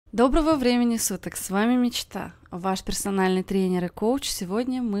Доброго времени суток, с вами Мечта, ваш персональный тренер и коуч.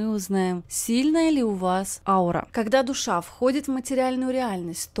 Сегодня мы узнаем, сильная ли у вас аура. Когда душа входит в материальную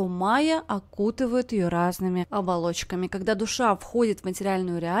реальность, то майя окутывает ее разными оболочками. Когда душа входит в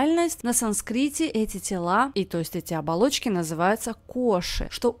материальную реальность, на санскрите эти тела, то есть эти оболочки, называются коши,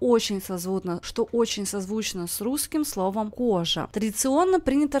 что очень созвучно с русским словом кожа. Традиционно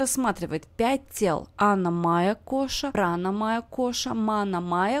принято рассматривать 5 тел: анна-майя коша, прана-майя коша,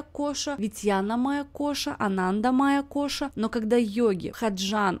 мана-майя коша, витьяна-майя коша, ананда-майя коша. Но когда йоги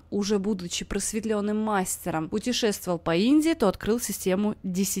Хаджан, уже будучи просветленным мастером, путешествовал по Индии, то открыл систему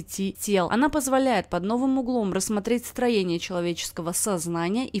 10 тел. Она позволяет под новым углом рассмотреть строение человеческого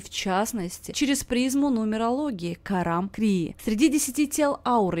сознания и, в частности, через призму нумерологии Карам-Крии. Среди 10 тел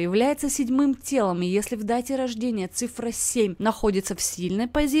ауры является 7-м телом, и если в дате рождения цифра 7 находится в сильной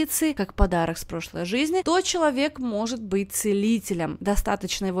позиции, как подарок с прошлой жизни, то человек может быть целителем.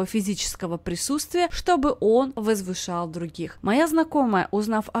 Достаточно его физического присутствия, чтобы он возвышал других. Моя знакомая,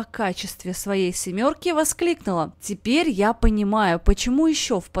 узнав о качестве своей семерки, воскликнула: «Теперь я понимаю, почему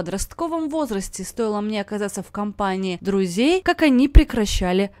еще в подростковом возрасте стоило мне оказаться в компании друзей, как они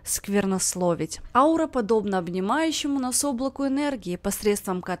прекращали сквернословить». Аура подобна обнимающему нас облаку энергии,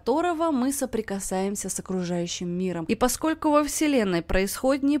 посредством которого мы соприкасаемся с окружающим миром. И поскольку во Вселенной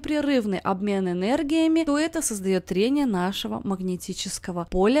происходит непрерывный обмен энергиями, то это создает трение нашего магнетического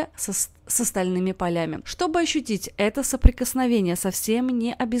поля с остальными полями. Чтобы ощутить это соприкосновение, совсем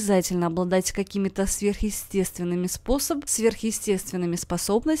не обязательно обладать какими-то сверхъестественными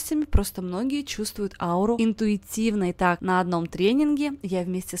способностями, просто многие чувствуют ауру интуитивно. И так, на одном тренинге я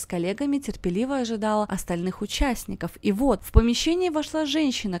вместе с коллегами терпеливо ожидала остальных участников. И вот, в помещение вошла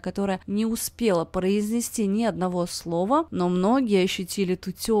женщина, которая не успела произнести ни одного слова, но многие ощутили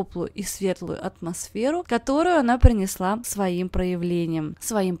ту теплую и светлую атмосферу, которую она принесла своим появлением.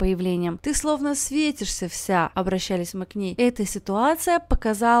 «Ты словно светишься вся», — обращались мы к ней. Эта ситуация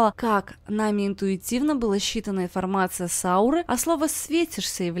показала, как нами интуитивно была считана информация с ауры, а слово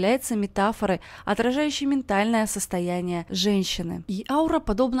 «светишься» является метафорой, отражающей ментальное состояние женщины. И аура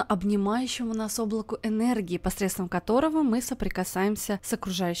подобна обнимающему нас облаку энергии, посредством которого мы соприкасаемся с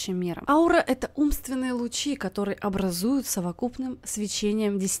окружающим миром. Аура — это умственные лучи, которые образуют совокупным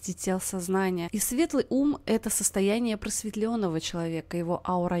свечением 10 тел сознания. И светлый ум — это состояние просветленного человека. Его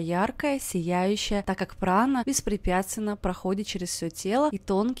аура яркая, сияющая, так как прана беспрепятственно проходит через все тело и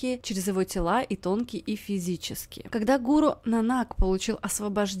тонкие, через его тела и тонкие, и физические. Когда гуру Нанак получил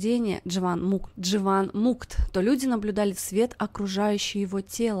освобождение Дживан Мукт, то люди наблюдали свет, окружающий его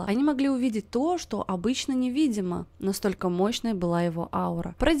тело. Они могли увидеть то, что обычно невидимо, настолько мощной была его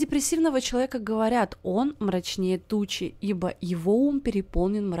аура. Про депрессивного человека говорят: он мрачнее тучи, ибо его ум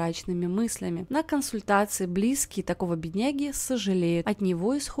переполнен мрачными мыслями. На консультации близкие такого бедняги сожалеют, от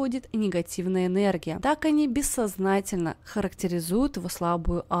него исходит негативная энергия. Так они бессознательно характеризуют его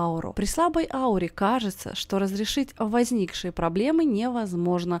слабую ауру. При слабой ауре кажется, что разрешить возникшие проблемы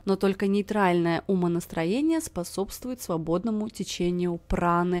невозможно, но только нейтральное умонастроение способствует свободному течению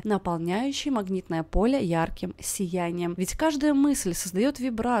праны, наполняющей магнитное поле ярким сиянием. Ведь каждая мысль создает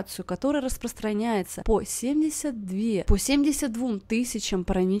вибрацию, которая распространяется по 72 тысячам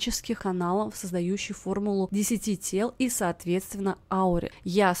пранических каналов, создающих формулу 10 тел и, соответственно, ауре.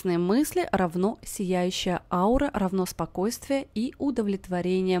 Ясные мысли равно сияющая аура равно спокойствие и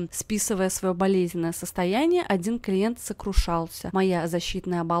удовлетворение. Списывая свое болезненное состояние, один клиент сокрушался: «Моя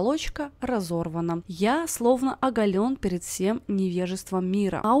защитная оболочка разорвана. Я словно оголен перед всем невежеством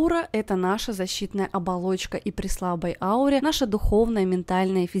мира». Аура — это наша защитная оболочка, и при слабой ауре наше духовное,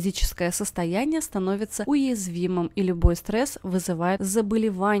 ментальное и физическое состояние становится уязвимым, и любой стресс вызывает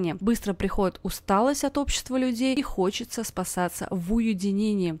заболевание. Быстро приходит усталость от общества людей, и хочется спасаться в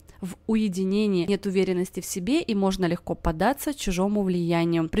уединении. Нет уверенности в себе, и можно легко поддаться чужому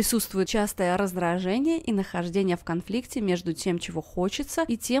влиянию. Присутствует частое раздражение и нахождение в конфликте между тем, чего хочется,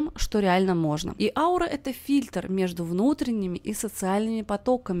 и тем, что реально можно. И аура — это фильтр между внутренними и социальными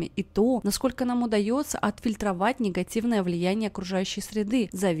потоками, и то, насколько нам удается отфильтровать негативное влияние окружающей среды,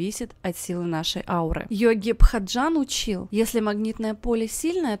 зависит от силы нашей ауры. Йоги Бхаджан учил: если магнитное поле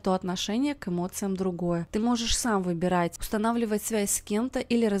сильное, то отношение к эмоциям другое. Ты можешь сам выбирать, устанавливать связь с кем-то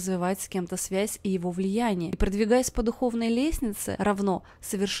или развивать с кем-то связь и его его влияние. И продвигаясь по духовной лестнице, равно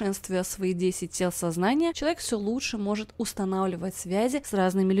совершенствуя свои 10 тел сознания, человек все лучше может устанавливать связи с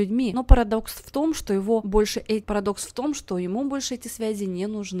разными людьми. Но парадокс в том, что ему больше эти связи не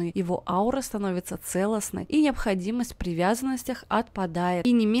нужны. Его аура становится целостной, и необходимость в привязанностях отпадает.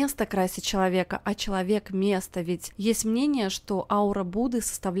 И не место красит человека, а человек место. Ведь есть мнение, что аура Будды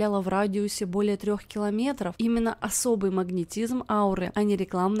составляла в радиусе более 3 километров. Именно особый магнетизм ауры, а не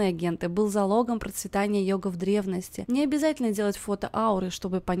рекламные агенты, был залогом процветания йога в древности. Не обязательно делать фото ауры,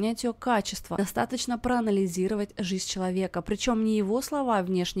 чтобы понять ее качество. Достаточно проанализировать жизнь человека. Причем не его слова,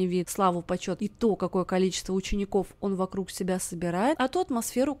 внешний вид, славу, почет и то, какое количество учеников он вокруг себя собирает, а ту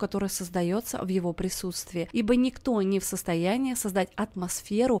атмосферу, которая создается в его присутствии. Ибо никто не в состоянии создать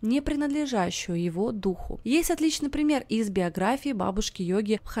атмосферу, не принадлежащую его духу. Есть отличный пример из биографии бабушки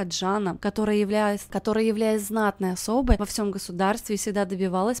йоги Бхаджана, которая, являясь знатной особой во всем государстве, всегда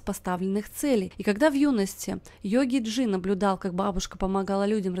добивалась поставленных целей. И когда в юности йоги Джи наблюдал, как бабушка помогала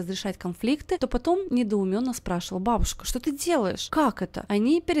людям разрешать конфликты, то потом недоуменно спрашивал: бабушка, что ты делаешь? Как это?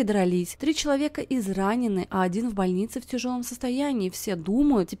 Они передрались. 3 человека изранены, а 1 в больнице в тяжелом состоянии. Все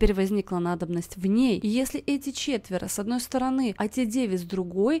думают, теперь возникла надобность в ней. И если эти 4 с одной стороны, а те 9 с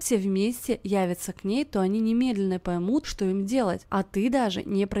другой, все вместе явятся к ней, то они немедленно поймут, что им делать. А ты даже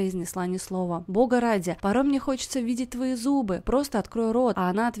не произнесла ни слова. Бога ради, порой мне хочется видеть твои зубы, просто открой рот. А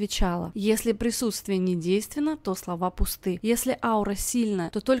она отвечала: если присутствие не действенно, то слова пусты. Если аура сильная,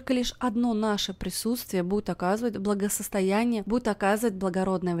 то только лишь одно наше присутствие будет оказывать благосостояние, будет оказывать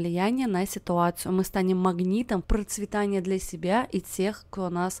благородное влияние на ситуацию. Мы станем магнитом процветания для себя и тех, кто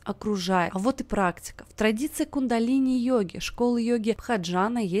нас окружает. А вот и практика. В традиции кундалини-йоги, школы йоги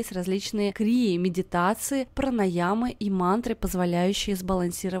Бхаджана, есть различные крии, медитации, пранаямы и мантры, позволяющие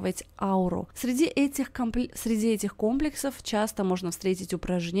сбалансировать ауру. Среди этих комплексов часто можно встретить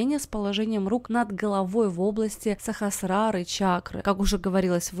упражнения с положением рук над головой в области сахасрары, чакры. Как уже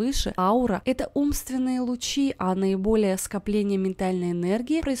говорилось выше, аура — это умственные лучи, а наиболее скопление ментальной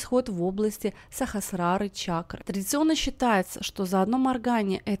энергии происходит в области сахасрары, чакры. Традиционно считается, что за одно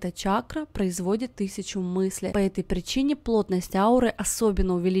моргание эта чакра производит 1000 мыслей. По этой причине плотность ауры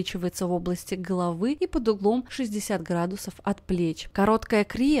особенно увеличивается в области головы и под углом 60 градусов от плеч. Короткая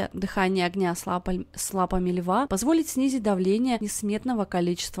крия, дыхание огня с лапами льва, позволит снизить давление несметного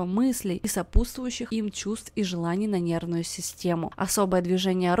количества мыслей и сопутствующих им чувств и желаний на нервную систему. Особое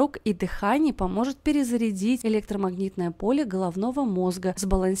движение рук и дыхание поможет перезарядить электромагнитное поле головного мозга,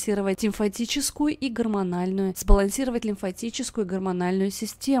 сбалансировать лимфатическую и гормональную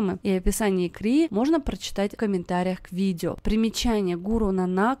системы. И описание крии можно прочитать в комментариях к видео. Примечание: гуру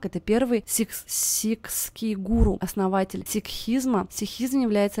Нанак — это первый сикхский гуру, основатель сикхизма. Сикхизм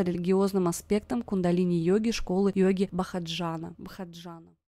является религиозным аспектом кундалини-йоги, школы йоги Бхаджана.